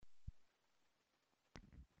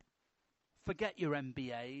Forget your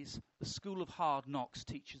MBAs. The School of Hard Knocks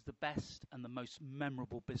teaches the best and the most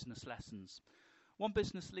memorable business lessons. One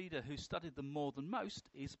business leader who studied them more than most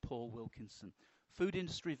is Paul Wilkinson, food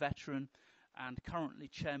industry veteran and currently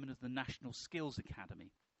chairman of the National Skills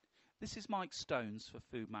Academy. This is Mike Stones for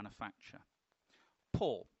Food Manufacture.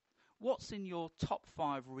 Paul, what's in your top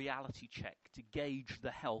 5 reality check to gauge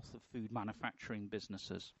the health of food manufacturing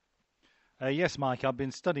businesses? Yes, Mike, I've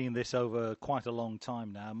been studying this over quite a long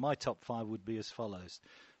time now. My top 5 would be as follows.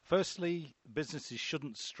 Firstly, businesses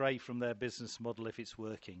shouldn't stray from their business model if it's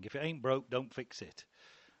working. If it ain't broke, don't fix it.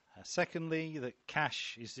 Secondly, that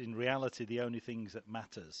cash is in reality the only thing that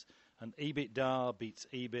matters, and EBITDA beats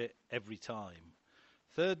EBIT every time.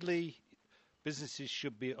 Thirdly, businesses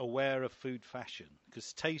should be aware of food fashion,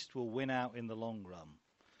 because taste will win out in the long run.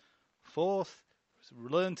 Fourth,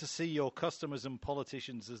 learn to see your customers and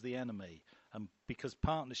politicians as the enemy, and because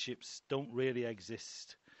partnerships don't really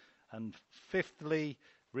exist. And fifthly,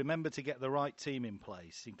 remember to get the right team in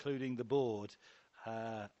place, including the board,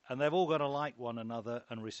 and they've all got to like one another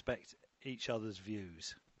and respect each other's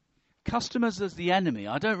views. Customers as the enemy.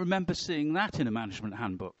 I don't remember seeing that in a management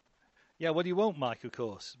handbook. Yeah, well, you won't, Mike, of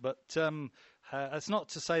course, but it's not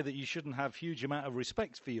to say that you shouldn't have huge amount of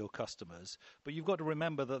respect for your customers, but you've got to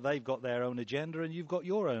remember that they've got their own agenda and you've got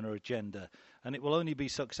your own agenda, and it will only be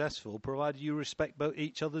successful provided you respect both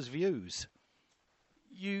each other's views.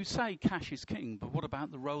 You say cash is king, but what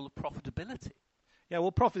about the role of profitability? Yeah,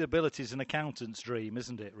 well, profitability is an accountant's dream,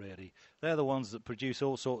 isn't it, really? They're the ones that produce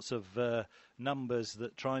all sorts of numbers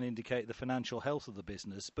that try and indicate the financial health of the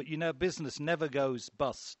business. But, you know, business never goes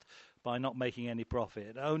bust by not making any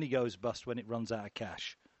profit. It only goes bust when it runs out of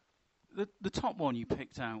cash. The top one you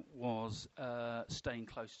picked out was staying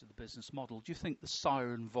close to the business model. Do you think the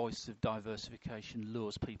siren voice of diversification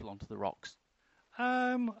lures people onto the rocks?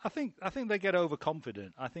 I think they get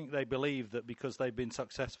overconfident. I think they believe that because they've been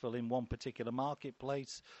successful in one particular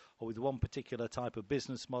marketplace or with one particular type of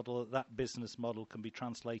business model, that business model can be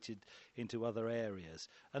translated into other areas.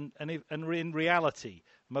 And in reality,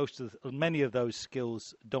 many of those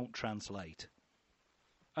skills don't translate.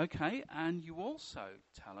 Okay, and you also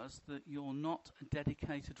tell us that you're not a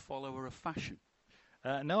dedicated follower of fashion.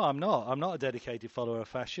 No, I'm not. I'm not a dedicated follower of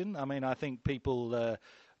fashion. I mean, I think people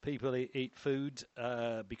eat food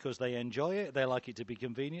because they enjoy it, they like it to be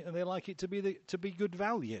convenient, and they like it to be good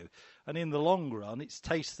value. And in the long run, it's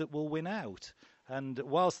taste that will win out. And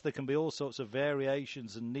whilst there can be all sorts of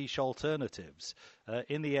variations and niche alternatives,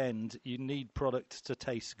 in the end, you need product to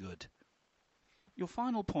taste good. Your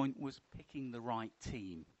final point was picking the right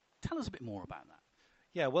team. Tell us a bit more about that.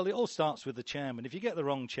 Yeah, well, it all starts with the chairman. If you get the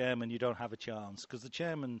wrong chairman, you don't have a chance, because the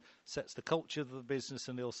chairman sets the culture of the business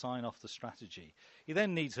and he'll sign off the strategy. He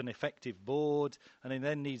then needs an effective board, and he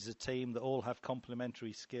then needs a team that all have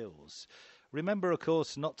complementary skills. Remember, of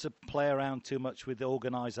course, not to play around too much with the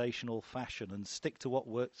organisational fashion and stick to what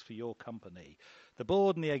works for your company. The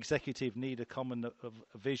board and the executive need a common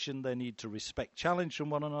vision. They need to respect challenge from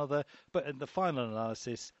one another, but in the final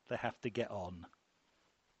analysis, they have to get on.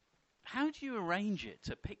 How do you arrange it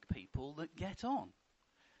to pick people that get on?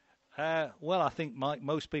 Well, I think, Mike,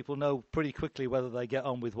 most people know pretty quickly whether they get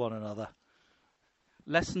on with one another.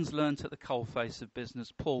 Lessons learnt at the coalface of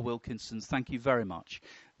business. Paul Wilkinson, thank you very much.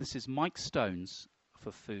 This is Mike Stones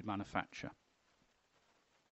for Food Manufacture.